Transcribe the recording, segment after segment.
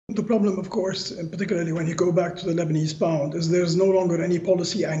The problem, of course, and particularly when you go back to the Lebanese pound, is there's no longer any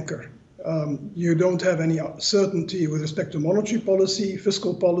policy anchor. You don't have any certainty with respect to monetary policy,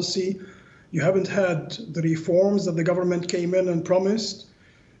 fiscal policy. You haven't had the reforms that the government came in and promised.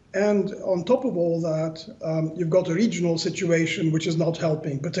 And on top of all that, you've got a regional situation which is not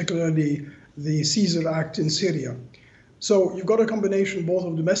helping, particularly the Caesar Act in Syria. So you've got a combination both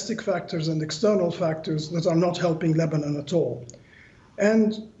of domestic factors and external factors that are not helping Lebanon at all.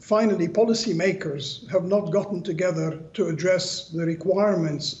 And finally, policymakers have not gotten together to address the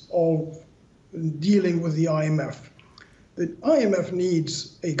requirements of dealing with the IMF. The IMF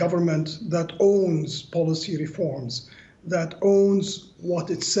needs a government that owns policy reforms, that owns what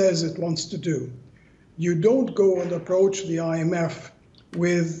it says it wants to do. You don't go and approach the IMF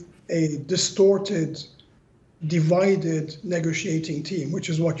with a distorted, divided negotiating team, which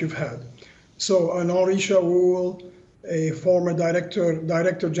is what you've had. So an Henri Shaul, a former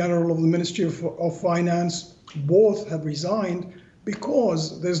Director General of the Ministry of Finance, both have resigned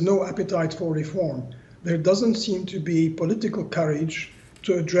because there's no appetite for reform. There doesn't seem to be political courage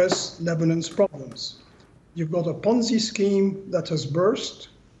to address Lebanon's problems. You've got a Ponzi scheme that has burst.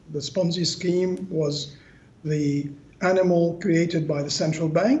 This Ponzi scheme was the animal created by the central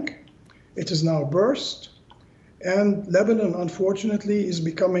bank. It has now burst. And Lebanon, unfortunately, is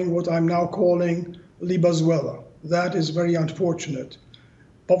becoming what I'm now calling Libazuela. That is very unfortunate.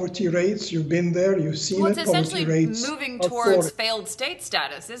 Poverty rates, you've been there, you've seen it. It's essentially moving towards failed state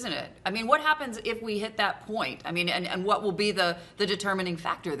status, isn't it? I mean, what happens if we hit that point? I mean, and what will be the determining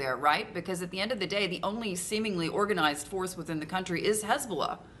factor there, right? Because at the end of the day, the only seemingly organized force within the country is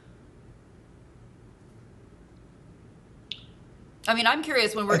Hezbollah. I mean, I'm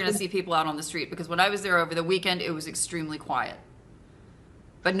curious when we're going to see people out on the street, because when I was there over the weekend, it was extremely quiet.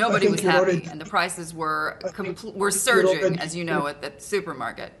 But nobody was happy, and the prices were surging, as you know, at the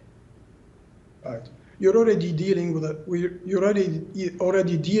supermarket. Right. You're already dealing with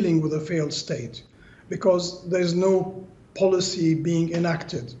already dealing with a failed state, because there's no policy being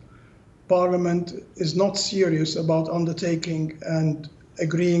enacted. Parliament is not serious about undertaking and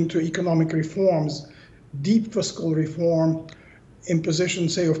agreeing to economic reforms, deep fiscal reform, imposition,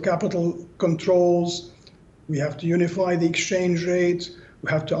 say, of capital controls. We have to unify the exchange rate. We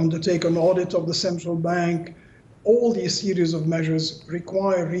have to undertake an audit of the central bank. All these series of measures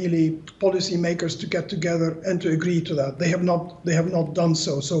require really policymakers to get together and to agree to that. They have not done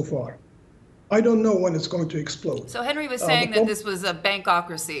so far. I don't know when it's going to explode. So Henry was saying that this was a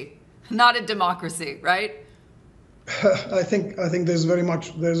bankocracy, not a democracy, right? I think there's very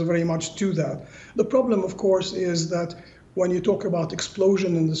much to that. The problem, of course, is that when you talk about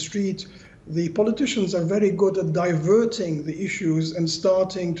explosion in the street, the politicians are very good at diverting the issues and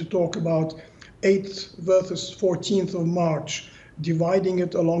starting to talk about 8th versus 14th of March, dividing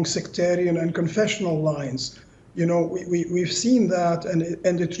it along sectarian and confessional lines. You know, we've seen that, and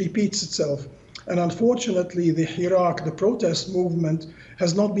it repeats itself. And unfortunately, the Iraq, the protest movement,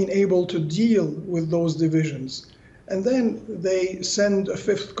 has not been able to deal with those divisions. And then they send a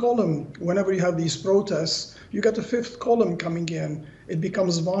fifth column. Whenever you have these protests, you get a fifth column coming in. It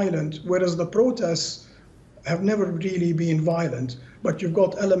becomes violent, whereas the protests have never really been violent. But you've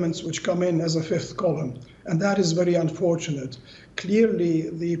got elements which come in as a fifth column. And that is very unfortunate. Clearly,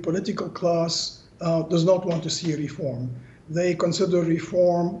 the political class does not want to see reform. They consider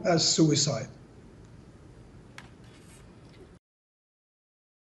reform as suicide.